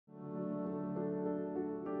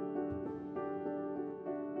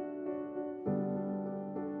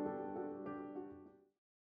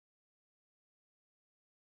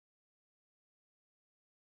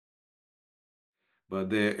But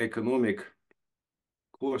the economic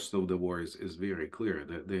cost of the war is very clear.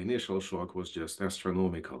 The initial shock was just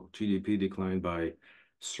astronomical. GDP declined by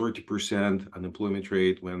 30%, unemployment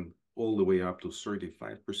rate went all the way up to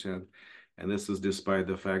 35%. And this is despite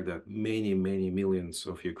the fact that many, many millions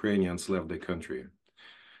of Ukrainians left the country.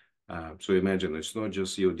 So imagine it's not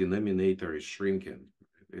just your denominator is shrinking.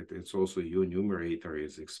 It's also your numerator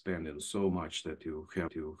is expanding so much that you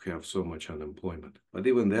have so much unemployment. But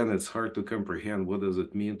even then, it's hard to comprehend what does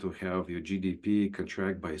it mean to have your GDP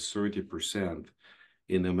contract by 30%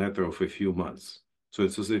 in a matter of a few months. So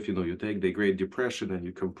it's as if, you take the Great Depression and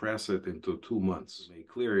you compress it into 2 months. What's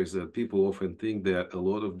clear is that people often think that a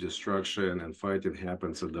lot of destruction and fighting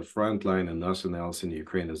happens at the front line and nothing else in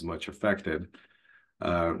Ukraine is much affected.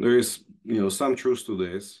 There is, some truth to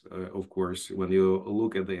this, of course. When you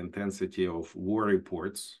look at the intensity of war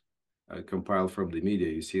reports compiled from the media,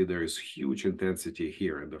 you see there is huge intensity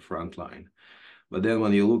here in the front line. But then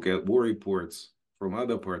when you look at war reports from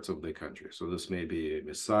other parts of the country, so this may be a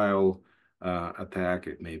missile attack,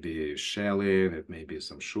 it may be shelling, it may be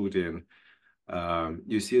some shooting,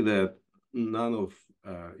 you see that none of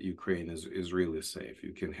Ukraine is really safe.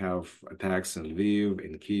 You can have attacks in Lviv,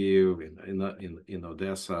 in Kiev, in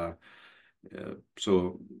Odessa.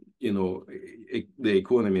 So, the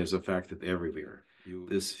economy is affected everywhere.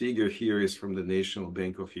 This figure here is from the National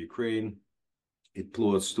Bank of Ukraine. It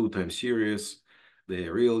plots 2 time series. The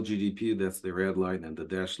real GDP, that's the red line, and the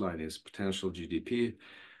dashed line is potential GDP.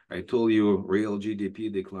 I told you real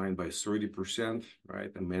GDP declined by 30%,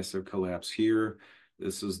 right? A massive collapse here.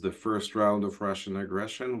 This is the first round of Russian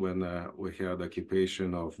aggression when we had occupation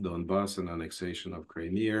of Donbass and annexation of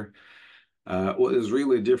Crimea. What is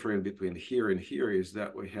really different between here and here is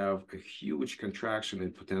that we have a huge contraction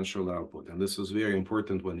in potential output. And this is very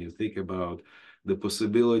important when you think about the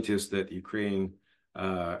possibilities that Ukraine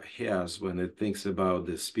has when it thinks about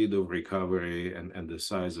the speed of recovery and the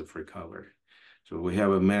size of recovery. So we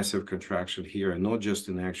have a massive contraction here, and not just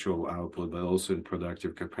in actual output, but also in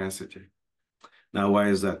productive capacity. Now, why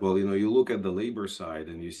is that? Well, you look at the labor side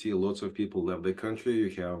and you see lots of people left the country. You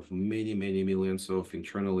have many, many millions of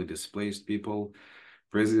internally displaced people.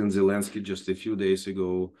 President Zelensky just a few days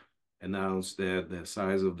ago announced that the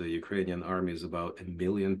size of the Ukrainian army is about 1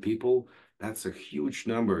 million people. That's a huge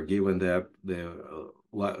number, given that the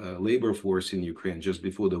labor force in Ukraine just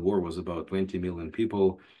before the war was about 20 million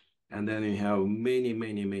people. And then you have many,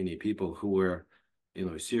 many, many people who were,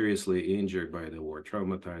 seriously injured by the war,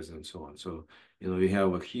 traumatized and so on. So, you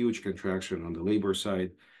have a huge contraction on the labor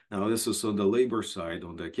side. Now, this is on the labor side.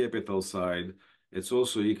 On the capital side, it's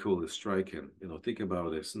also equally striking. Think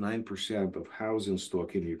about this. 9% of housing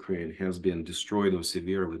stock in Ukraine has been destroyed or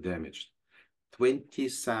severely damaged.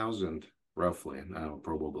 20,000 roughly now,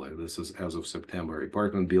 probably. This is as of September.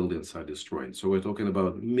 Apartment buildings are destroyed. So we're talking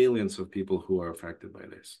about millions of people who are affected by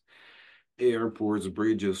this. Airports,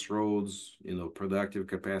 bridges, roads, productive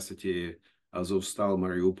capacity. Azovstal,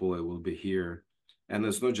 Mariupol will be here. And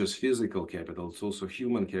it's not just physical capital, it's also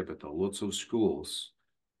human capital. Lots of schools,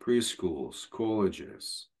 preschools,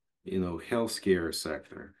 colleges, healthcare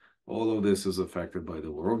sector. All of this is affected by the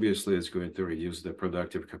war. Obviously, it's going to reduce the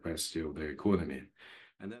productive capacity of the economy.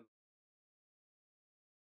 And then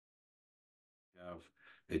we have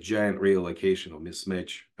a giant reallocation or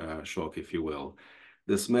mismatch shock, if you will.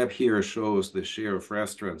 This map here shows the share of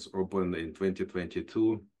restaurants opened in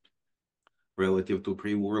 2022 relative to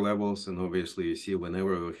pre-war levels. And obviously, you see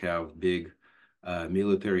whenever we have big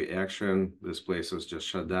military action, this place is just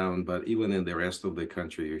shut down. But even in the rest of the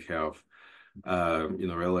country, you have,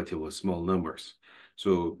 relatively small numbers.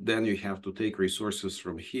 So then you have to take resources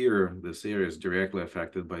from here, this area is directly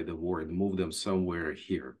affected by the war, and move them somewhere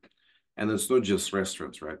here. And it's not just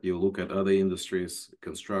restaurants, right? You look at other industries,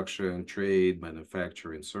 construction, trade,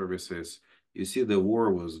 manufacturing, services. You see the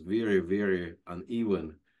war was very, very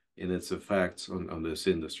uneven in its effects on these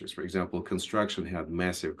industries. For example, construction had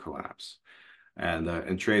massive collapse,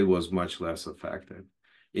 and trade was much less affected.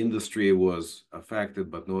 Industry was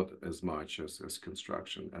affected, but not as much as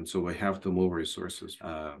construction. And so we have to move resources.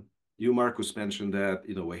 You, Markus, mentioned that,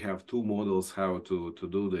 we have 2 models how to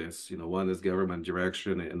do this. One is government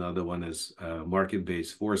direction, another one is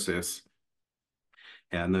market-based forces.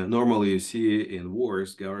 And normally you see in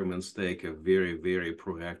wars, governments take a very, very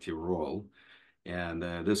proactive role. And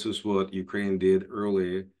this is what Ukraine did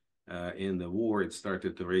early in the war. It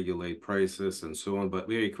started to regulate prices and so on, but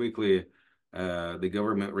very quickly, the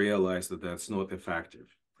government realized that that's not effective.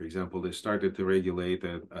 For example, they started to regulate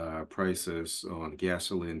prices on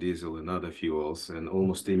gasoline, diesel, and other fuels, and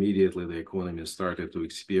almost immediately the economy started to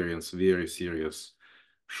experience very serious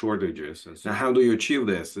shortages. And so now, how do you achieve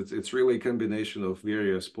this? It's really a combination of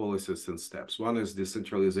various policies and steps. One is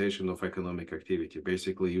decentralization of economic activity.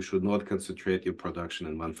 Basically, you should not concentrate your production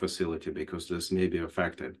in one facility because this may be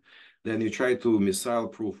affected. Then you try to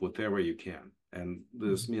missile-proof whatever you can. And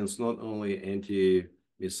this means not only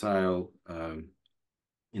anti-missile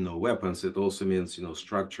weapons, it also means,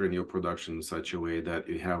 structuring your production in such a way that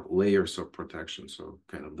you have layers of protection. So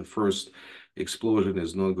kind of the first explosion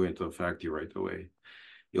is not going to affect you right away.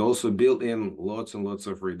 You also build in lots and lots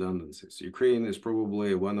of redundancies. Ukraine is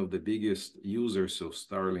probably one of the biggest users of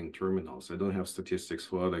Starlink terminals. I don't have statistics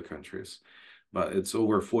for other countries, but it's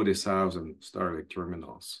over 40,000 Starlink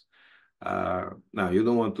terminals. Now, you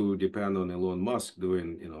don't want to depend on Elon Musk doing,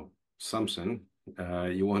 something.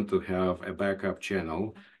 You want to have a backup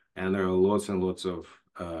channel, and there are lots and lots of,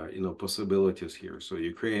 possibilities here. So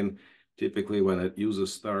Ukraine, typically when it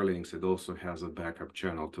uses Starlinks, it also has a backup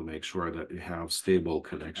channel to make sure that you have stable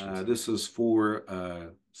connections. This is for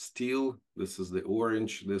steel. This is the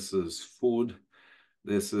orange. This is food.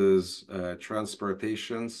 This is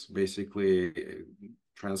transportations, basically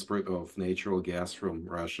transport of natural gas from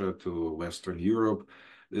Russia to Western Europe.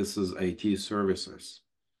 This is IT services.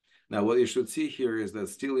 Now, what you should see here is that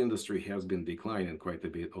steel industry has been declining quite a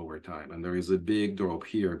bit over time, and there is a big drop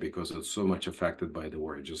here because it's so much affected by the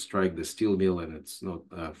war. You just strike the steel mill and it's not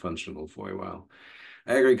functional for a while.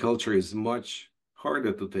 Agriculture is much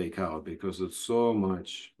harder to take out because it's so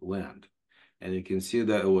much land, and you can see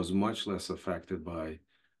that it was much less affected by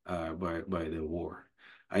the war.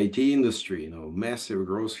 IT industry, massive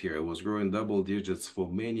growth here. It was growing double digits for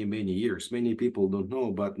many, many years. Many people don't know,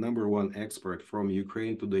 but number one export from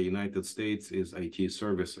Ukraine to the United States is IT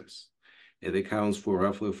services. It accounts for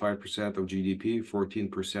roughly 5% of GDP,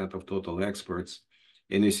 14% of total exports.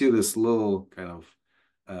 And you see this little kind of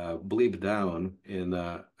blip down in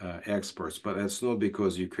exports, but that's not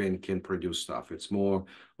because Ukraine can produce stuff. It's more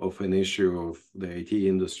of an issue of the IT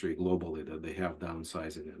industry globally that they have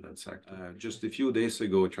downsizing in that sector. Just a few days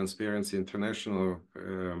ago, Transparency International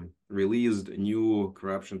released new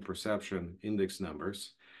corruption perception index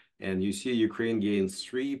numbers, and you see Ukraine gains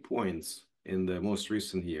 3 points in the most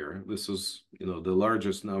recent year. This is, the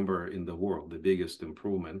largest number in the world, the biggest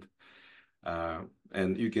improvement.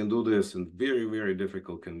 And you can do this in very, very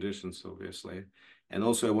difficult conditions, obviously. And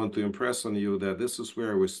also, I want to impress on you that this is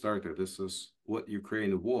where we started. This is what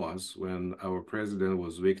Ukraine was when our president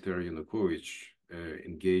was Viktor Yanukovych,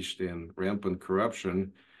 engaged in rampant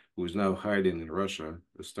corruption, who is now hiding in Russia.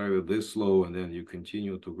 We started this low, and then you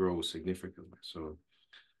continue to grow significantly. So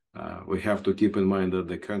we have to keep in mind that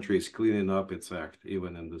the country is cleaning up its act,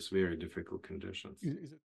 even in these very difficult conditions.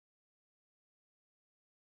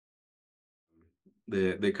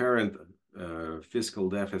 The current fiscal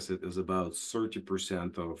deficit is about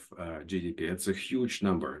 30% of GDP. It's a huge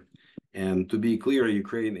number. And to be clear,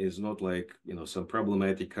 Ukraine is not like, some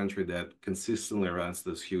problematic country that consistently runs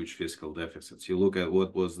this huge fiscal deficits. You look at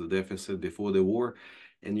what was the deficit before the war,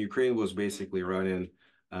 and Ukraine was basically running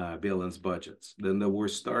balanced budgets. Then the war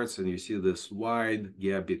starts, and you see this wide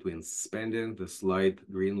gap between spending, this light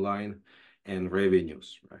green line, and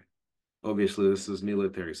revenues, right? Obviously, this is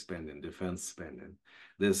military spending, defense spending.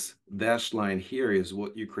 This dashed line here is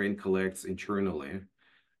what Ukraine collects internally.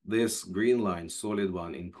 This green line, solid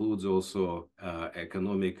one, includes also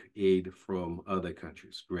economic aid from other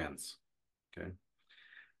countries, grants, okay?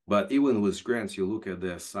 But even with grants, you look at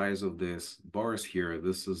the size of these bars here,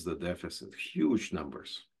 this is the deficit, huge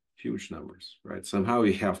numbers, right? Somehow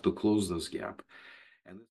you have to close this gap.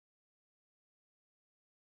 And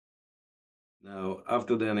now,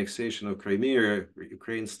 after the annexation of Crimea,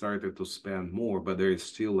 Ukraine started to spend more, but there is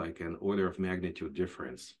still like an order of magnitude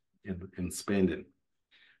difference in spending.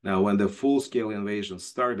 Now, when the full-scale invasion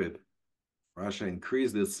started, Russia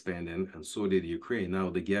increased its spending, and so did Ukraine. Now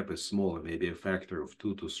the gap is smaller, maybe a factor of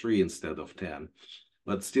 2 to 3 instead of 10.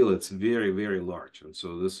 But still, it's very, very large. And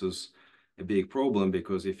so this is a big problem,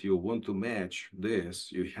 because if you want to match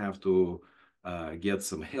this, you have to get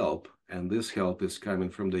some help. And this help is coming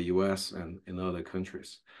from the US and in other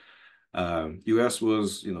countries. US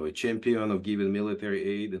was, a champion of giving military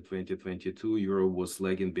aid in 2022. Europe was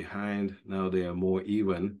lagging behind. Now they are more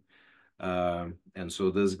even. And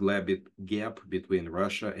so this gap between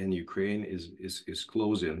Russia and Ukraine is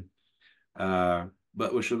closing.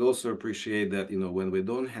 But we should also appreciate that, when we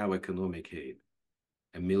don't have economic aid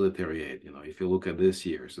and military aid, if you look at this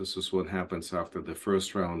year, this is what happens after the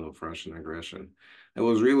first round of Russian aggression. There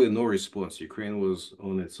was really no response. Ukraine was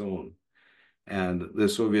on its own. And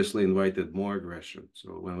this obviously invited more aggression. So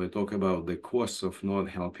when we talk about the costs of not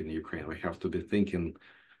helping Ukraine, we have to be thinking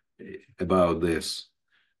about this.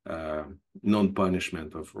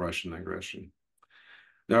 non-punishment of Russian aggression.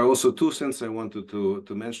 There are also two things I wanted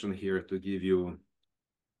to mention here to give you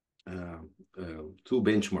two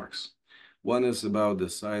benchmarks. One is about the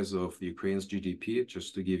size of Ukraine's GDP,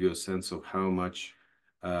 just to give you a sense of how much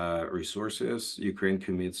resources Ukraine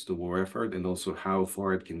commits to war effort and also how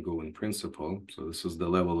far it can go in principle. So this is the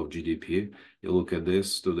level of GDP. You look at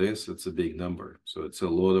this to this, it's a big number. So it's a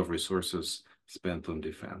lot of resources spent on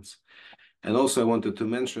defense. And also I wanted to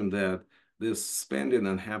mention that this spending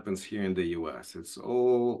that happens here in the US, it's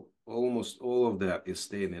almost all of that is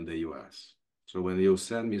staying in the US. So when you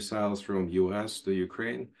send missiles from US to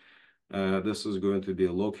Ukraine, this is going to be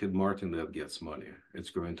Lockheed Martin that gets money.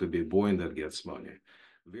 It's going to be Boeing that gets money.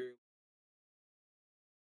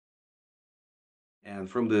 And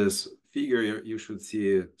from this figure, you should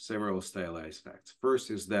see several stylized facts.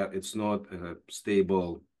 First is that it's not a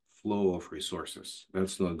stable flow of resources.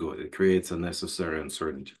 That's not good. It creates unnecessary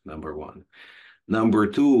uncertainty, number one. Number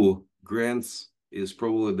two, grants is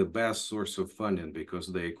probably the best source of funding because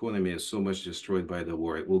the economy is so much destroyed by the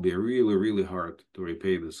war. It will be really, really hard to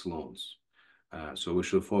repay these loans. So we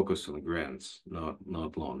should focus on grants,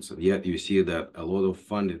 not loans. And yet you see that a lot of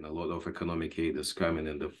funding, a lot of economic aid is coming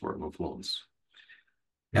in the form of loans.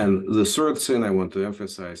 And the third thing I want to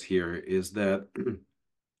emphasize here is that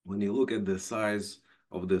when you look at the size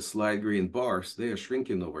of the light green bars, they are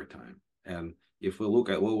shrinking over time. And if we look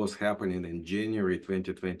at what was happening in January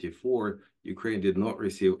 2024, Ukraine did not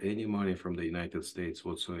receive any money from the United States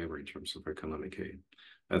whatsoever in terms of economic aid.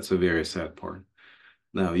 That's a very sad part.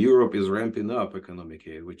 Now, Europe is ramping up economic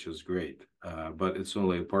aid, which is great, but it's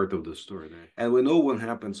only a part of the story. And we know what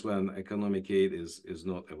happens when economic aid is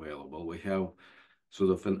not available. We have sort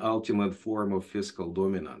of an ultimate form of fiscal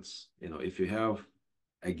dominance. If you have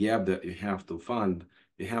a gap that you have to fund,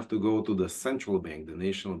 you have to go to the central bank, the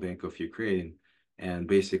National Bank of Ukraine, and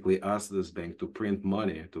basically ask this bank to print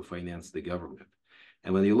money to finance the government.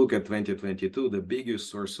 And when you look at 2022, the biggest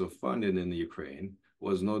source of funding in Ukraine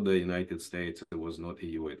was not the United States, it was not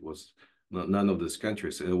EU, it was none of these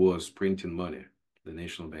countries, it was printing money, the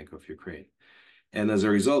National Bank of Ukraine. And as a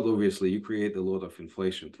result, obviously, you create a lot of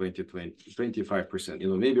inflation,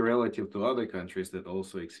 25%, maybe relative to other countries that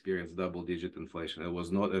also experienced double-digit inflation. It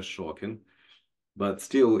was not as shocking, but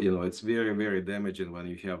still, it's very, very damaging when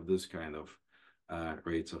you have this kind of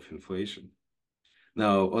rates of inflation.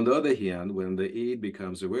 Now, on the other hand, when the aid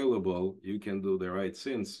becomes available, you can do the right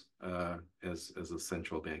things as a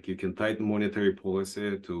central bank. You can tighten monetary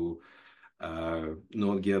policy to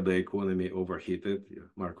not get the economy overheated.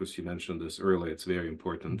 Markus, you mentioned this earlier, it's very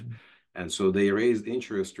important. And so they raised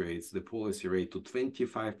interest rates, the policy rate to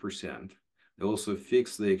 25%. They also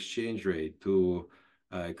fixed the exchange rate to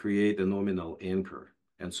create a nominal anchor.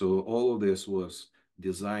 And so all of this was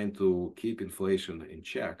designed to keep inflation in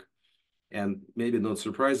check. And maybe not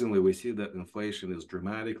surprisingly, we see that inflation is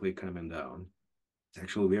dramatically coming down. It's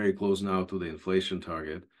actually very close now to the inflation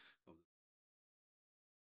target.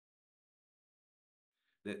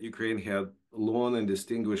 That Ukraine had long and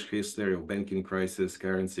distinguished history of banking crisis,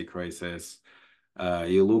 currency crisis.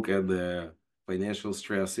 You look at the financial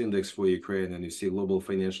stress index for Ukraine and you see global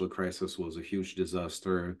financial crisis was a huge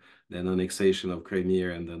disaster, then annexation of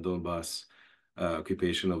Crimea and the Donbass,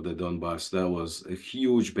 occupation of the Donbass, that was a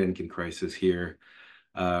huge banking crisis here.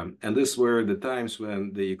 And these were the times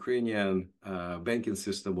when the Ukrainian banking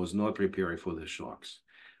system was not prepared for the shocks.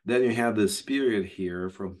 Then you have this period here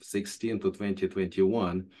from 16 to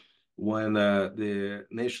 2021 when the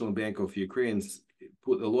National Bank of Ukraine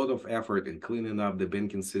put a lot of effort in cleaning up the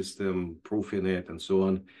banking system, proofing it, and so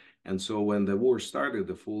on. And so when the war started,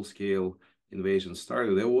 the full-scale invasion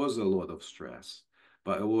started, there was a lot of stress,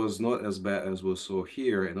 but it was not as bad as we saw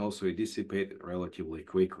here, and also it dissipated relatively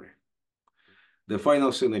quickly. The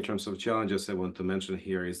final thing in terms of challenges I want to mention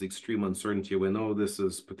here is extreme uncertainty. We know this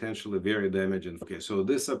is potentially very damaging. Okay, so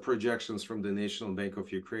these are projections from the National Bank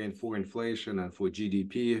of Ukraine for inflation and for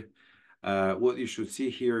GDP. What you should see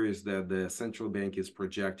here is that the central bank is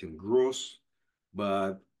projecting growth,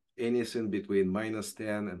 but anything between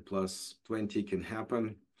 -10 and +20 can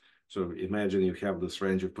happen. So imagine you have this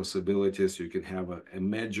range of possibilities. You can have a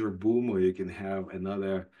major boom, or you can have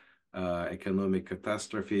another economic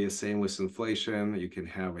catastrophe. Same with inflation. You can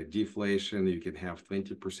have a deflation. You can have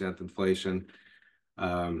 20% inflation.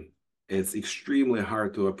 It's extremely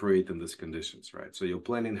hard to operate in these conditions, right? So your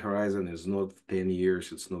planning horizon is not 10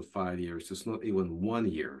 years. It's not 5 years. It's not even 1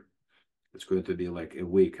 year. It's going to be like a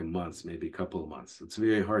week, a month, maybe a couple of months. It's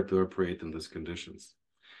very hard to operate in these conditions.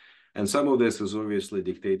 And some of this is obviously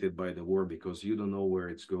dictated by the war because you don't know where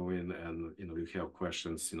it's going, and you have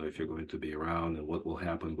questions, if you're going to be around, and what will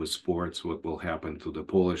happen with sports, what will happen to the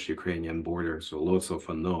Polish-Ukrainian border. So lots of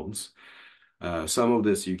unknowns. Some of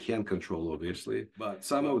this you can control, obviously, but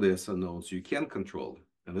some of this unknowns you can control.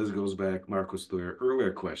 And this goes back, Markus, to your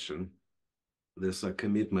earlier question. This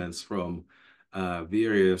commitments from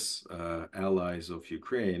various allies of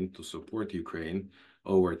Ukraine to support Ukraine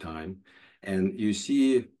over time. And you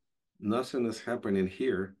see nothing is happening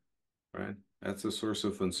here, right? That's a source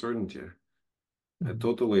of uncertainty,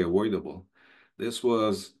 totally avoidable. This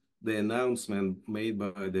was the announcement made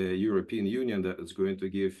by the European Union that it's going to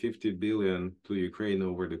give 50 billion to Ukraine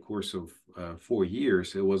over the course of 4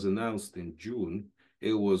 years. It was announced in June.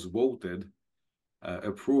 It was voted,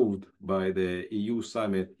 approved by the EU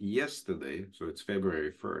summit yesterday, so it's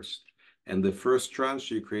February 1st. And the first tranche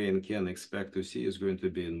Ukraine can expect to see is going to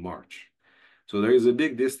be in March. So there is a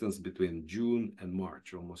big distance between June and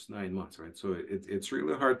March, almost 9 months, right? So it's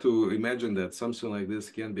really hard to imagine that something like this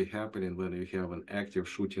can be happening when you have an active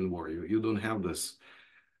shooting war. You don't have this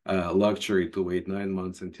luxury to wait 9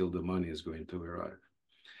 months until the money is going to arrive.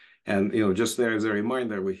 And just there as a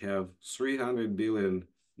reminder, we have $300 billion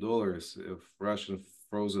of Russian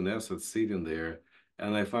frozen assets sitting there.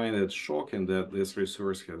 And I find it shocking that this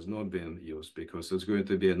resource has not been used, because it's going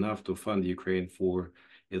to be enough to fund Ukraine for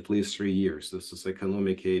at least 3 years. This is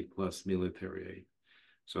economic aid plus military aid.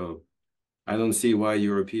 So I don't see why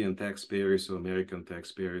European taxpayers or American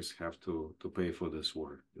taxpayers have to pay for this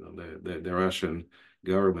war. The Russian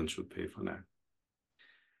government should pay for that.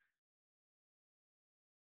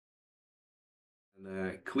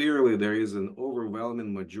 And clearly, there is an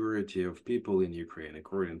overwhelming majority of people in Ukraine,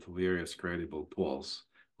 according to various credible polls,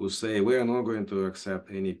 who say we are not going to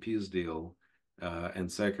accept any peace deal and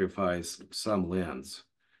sacrifice some lands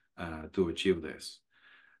to achieve this.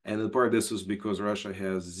 And in part, this is because Russia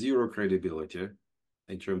has zero credibility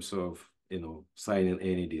in terms of, signing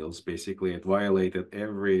any deals. Basically, it violated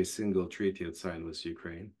every single treaty it signed with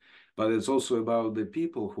Ukraine. But it's also about the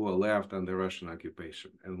people who are left under Russian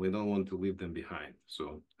occupation, and we don't want to leave them behind.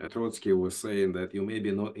 So Trotsky was saying that you may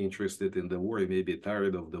be not interested in the war, you may be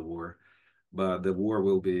tired of the war, but the war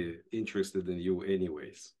will be interested in you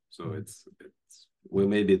anyways. So it's we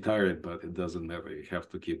may be tired, but it doesn't matter. You have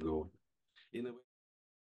to keep going. In a way,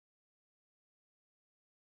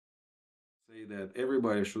 say that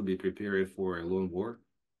everybody should be prepared for a long war,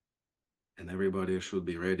 and everybody should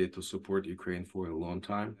be ready to support Ukraine for a long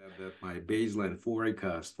time. That my baseline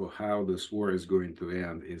forecast for how this war is going to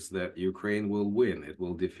end is that Ukraine will win. It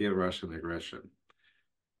will defeat Russian aggression,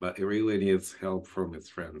 but it really needs help from its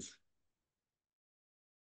friends.